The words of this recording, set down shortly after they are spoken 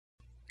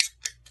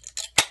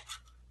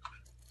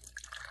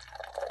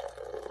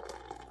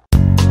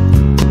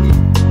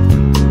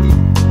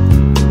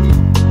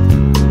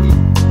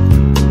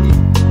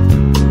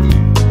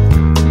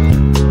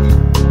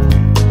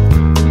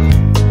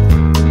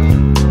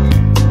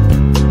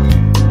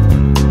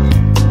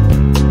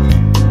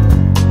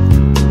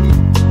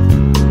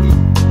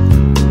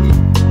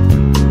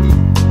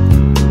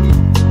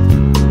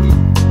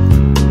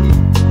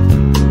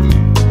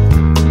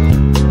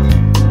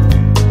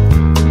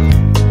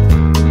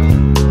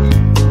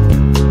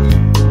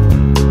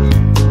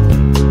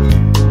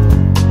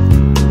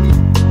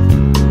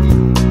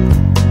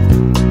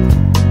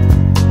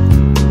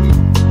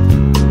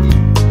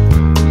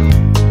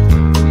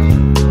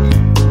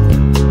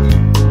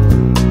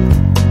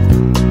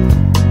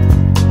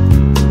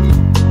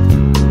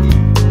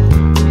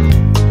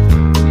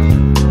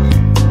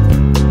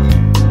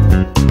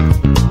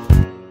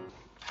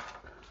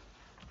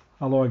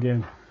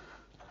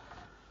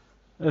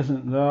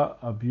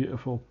a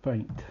beautiful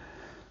pint.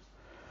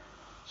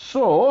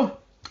 So,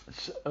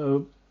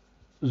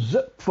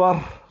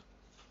 Zipfer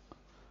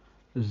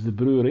is the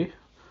brewery.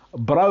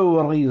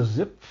 Brauerei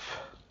Zipf,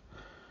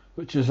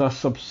 which is a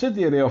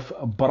subsidiary of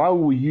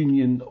Brau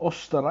Union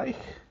Österreich,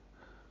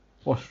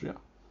 Austria.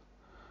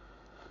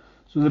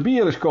 So the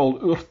beer is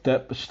called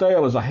Urtyp. The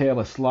style is a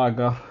hairless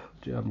lager,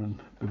 German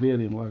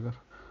Bavarian lager.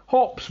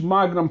 Hops: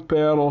 Magnum,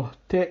 Perle,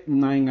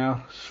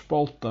 Tettnanger,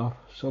 Spalter,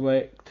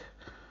 Select,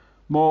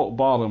 Malt,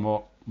 Barley,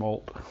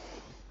 Malt.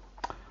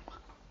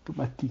 Put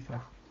my teeth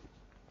out.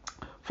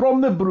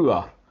 From the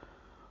brewer: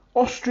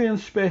 Austrian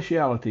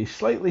speciality,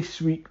 slightly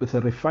sweet with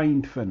a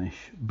refined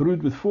finish,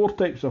 brewed with 4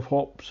 types of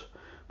hops,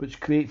 which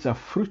creates a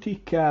fruity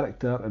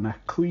character in a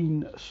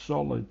clean,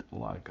 solid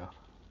lager.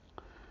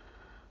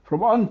 From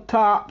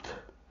Untappd,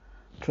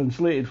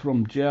 translated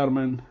from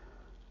German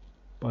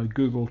by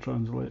Google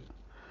Translate.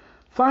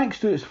 Thanks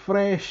to its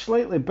fresh,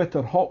 slightly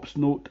bitter hops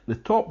note, the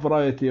top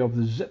variety of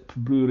the Zipf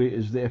brewery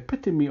is the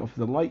epitome of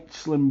the light,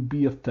 slim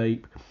beer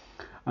type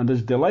and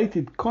has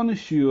delighted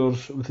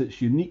connoisseurs with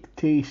its unique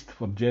taste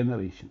for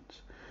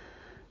generations.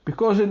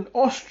 Because in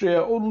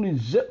Austria only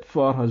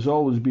Zipfer has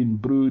always been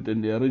brewed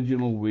in the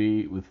original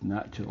way with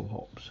natural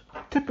hops.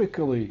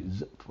 Typically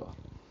Zipfer.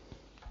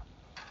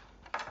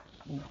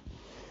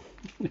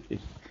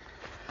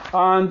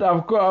 And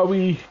I've got a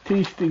wee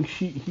tasting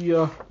sheet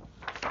here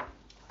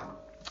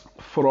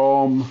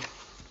from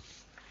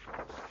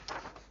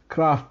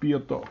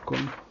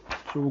craftbeer.com,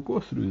 so we'll go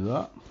through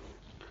that.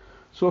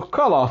 So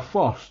colour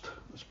first,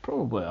 it's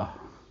probably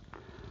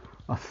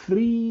a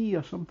 3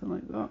 or something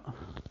like that.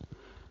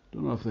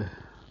 Don't know if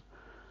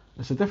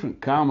it's a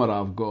different camera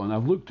I've got, and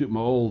I've looked at my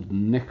old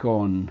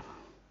Nikon,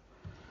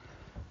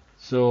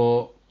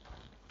 so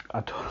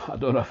I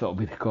don't know if it'll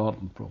be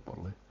recording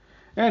properly.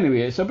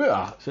 Anyway, it's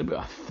about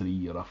a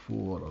 3 or a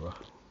 4 or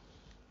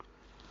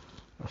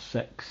a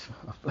 6,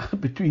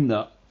 between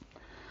that.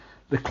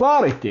 The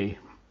clarity,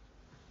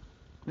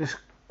 just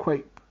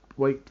quite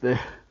wipe the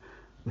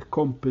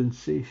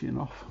compensation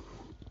off.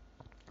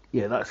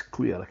 Yeah, that's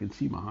clear, I can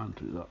see my hand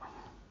through that.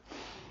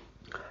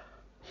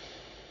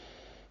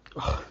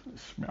 Oh, it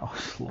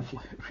smells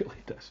lovely, it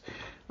really does.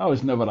 I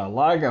was never a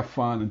lager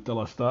fan until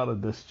I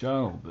started this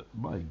channel, but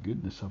my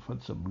goodness, I've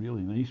had some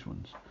really nice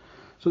ones.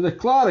 So the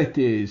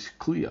clarity is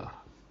clear.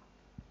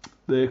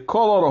 The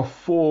colour of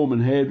foam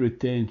and head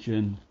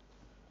retention,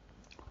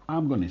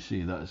 I'm going to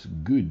say that's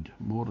good,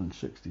 more than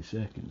 60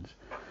 seconds.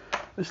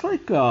 It's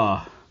like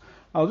I'll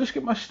just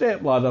get my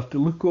stepladder to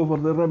look over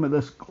the rim of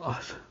this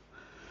glass.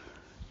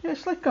 Yeah,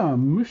 it's like a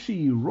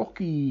moussey,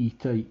 rocky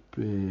type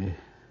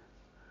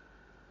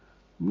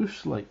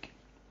mousse like.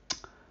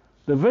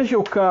 The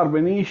visual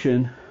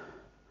carbonation,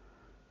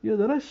 yeah,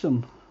 there is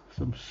some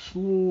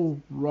slow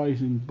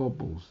rising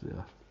bubbles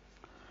there.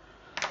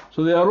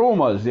 So the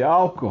aromas, the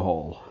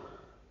alcohol,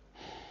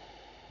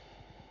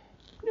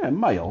 yeah,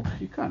 mild,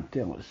 you can't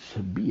tell it's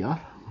beer.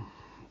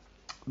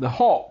 The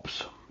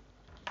hops,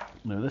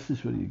 now this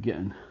is where you're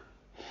getting,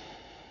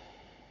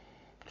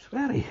 it's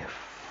very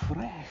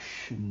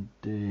fresh and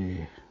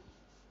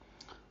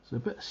it's a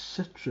bit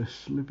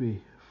citrus, maybe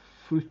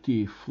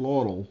fruity,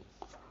 floral.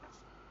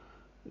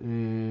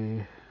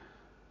 Yeah,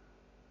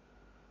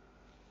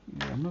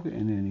 I'm not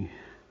getting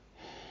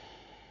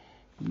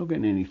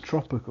any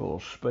tropical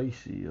or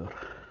spicy or.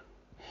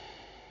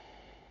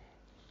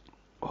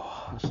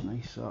 Oh, that's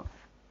nice that.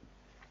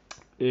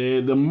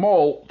 The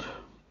malt,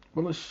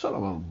 well, it's sort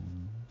of a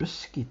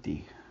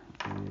biscuity.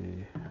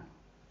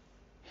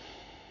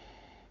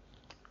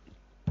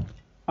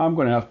 I'm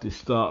going to have to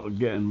start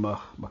getting my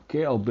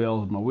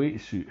kettlebells, my weight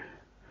suit.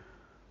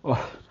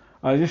 Oh,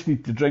 I just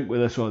need to drink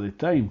with this all the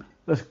time.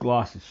 This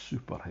glass is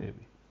super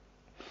heavy.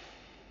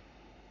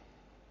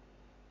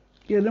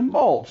 Yeah, the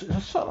malts, it's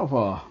a sort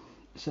of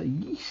it's a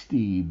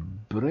yeasty,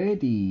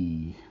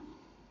 bready,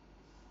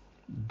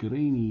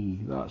 grainy,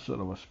 that sort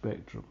of a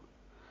spectrum.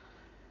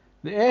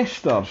 The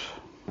esters,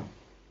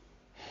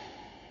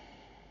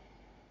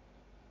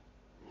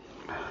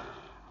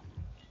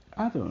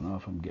 I don't know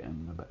if I'm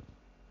getting a bit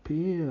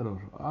pear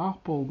or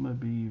apple,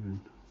 maybe even.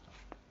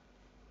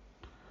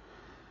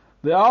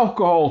 The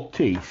alcohol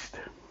taste,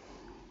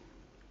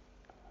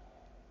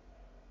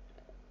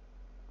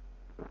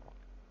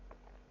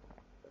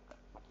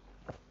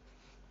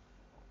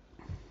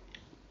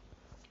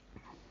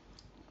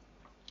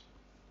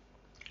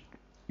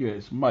 yeah,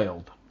 it's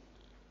mild.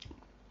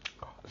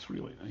 Oh, it's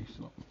really nice.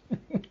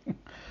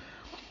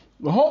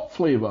 The hop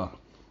flavour,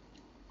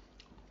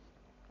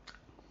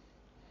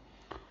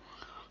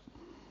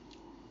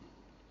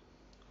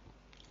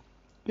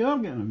 yeah,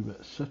 I'm getting a bit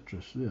of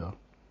citrus there.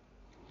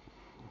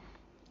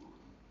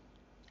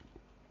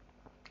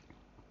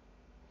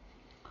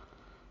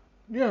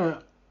 Yeah,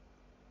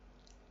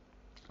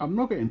 I'm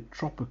not getting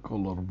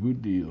tropical or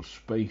woody or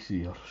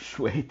spicy or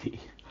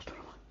sweaty. I don't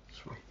know,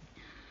 sweaty.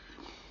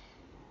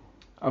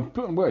 I'm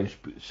putting, well,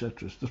 just put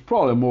citrus. There's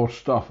probably more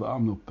stuff that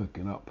I'm not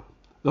picking up.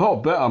 The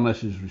hot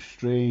bitterness is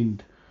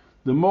restrained.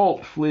 The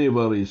malt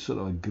flavour is sort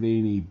of a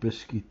grainy,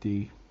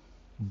 biscuity,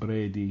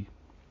 bready.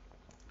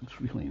 It's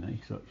really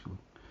nice actually.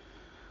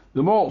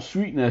 The malt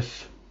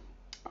sweetness,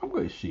 I'm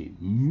going to say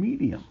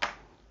medium,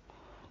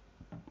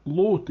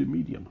 low to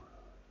medium.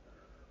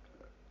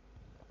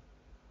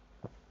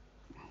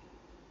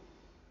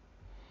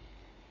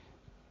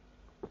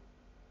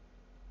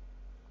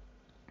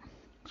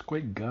 It's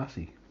quite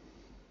gassy.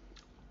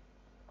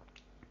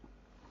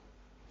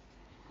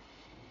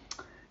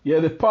 Yeah,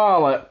 the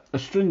palate,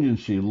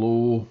 astringency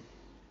low,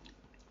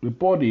 the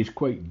body is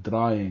quite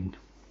drying.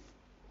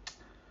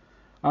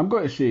 I'm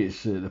going to say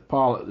it's the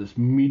palate that's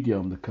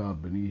medium, the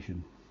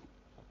carbonation.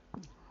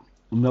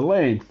 And the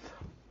length,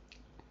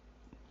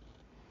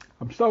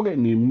 I'm still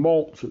getting the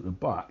malts at the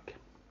back.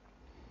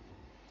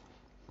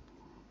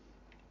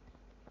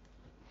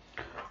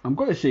 I'm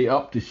going to say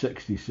up to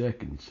 60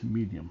 seconds,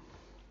 medium.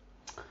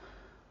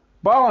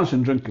 Balance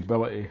and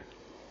drinkability,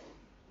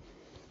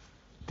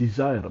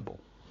 desirable,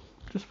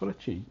 just for a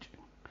change.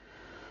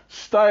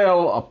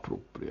 Style,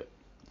 appropriate.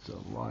 It's a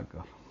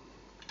lager.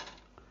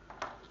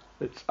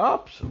 It's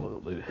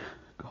absolutely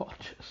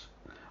gorgeous.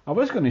 I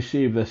was going to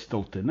save this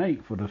till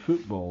tonight for the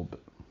football, but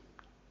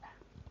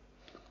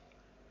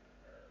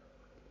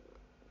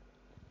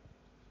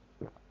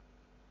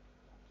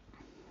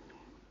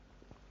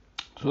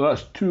so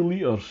that's 2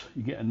 litres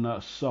you get in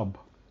that sub.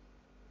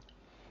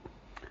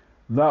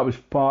 That was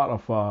part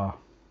of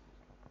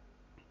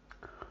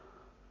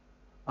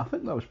I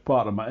think that was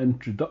part of my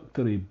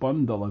introductory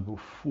bundle. I got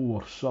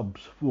 4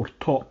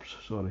 torps,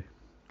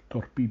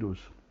 torpedoes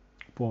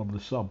for the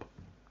sub.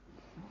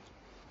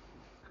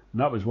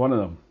 And that was one of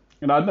them.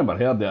 And I'd never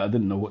heard it, I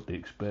didn't know what to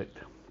expect.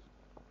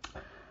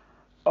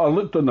 I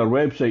looked on their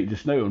website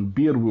just now on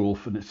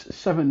Beerwulf and it's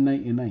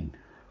 $7.99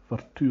 for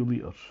 2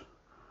 litres,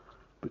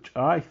 which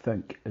I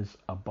think is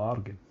a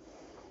bargain.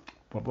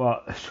 For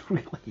that, it's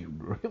really,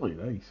 really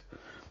nice.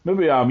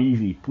 Maybe I'm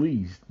easy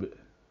pleased, but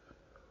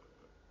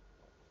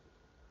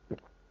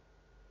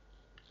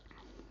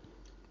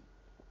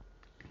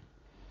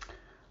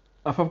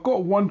if I've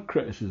got one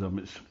criticism,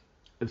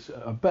 it's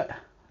a bit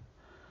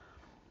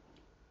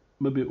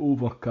maybe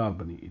over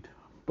carbonated.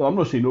 But I'm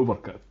not saying over.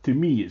 To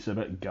me, it's a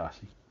bit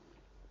gassy.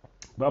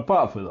 But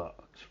apart from that,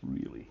 it's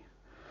really.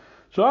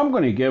 So I'm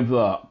going to give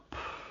that.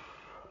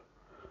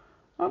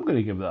 I'm going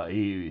to give that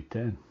 8 out of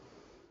 10.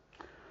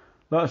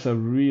 That's a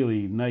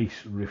really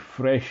nice,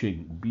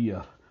 refreshing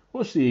beer.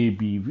 What's the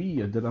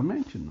ABV? Did I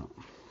mention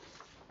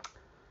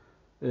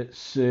that?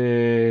 It's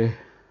no,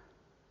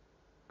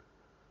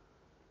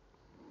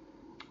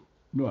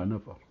 I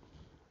never.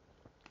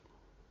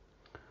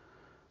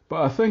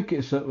 But I think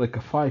it's at like a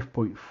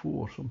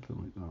 5.4, something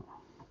like that.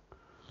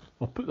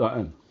 I'll put that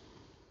in.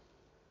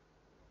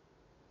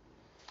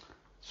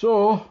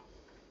 So,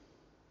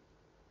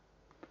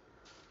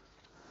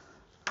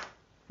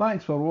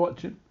 thanks for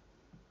watching.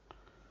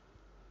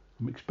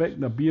 I'm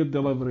expecting a beer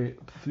delivery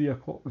at 3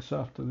 o'clock this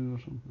afternoon or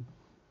something.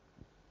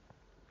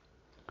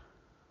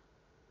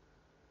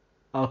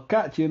 I'll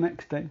catch you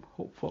next time,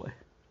 hopefully.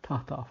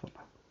 Ta-ta for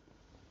now.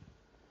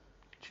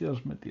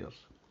 Cheers, my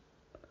dears.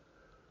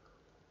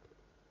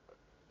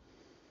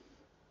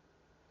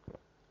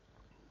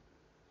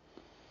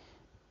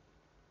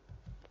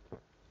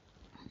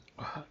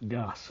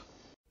 Gas.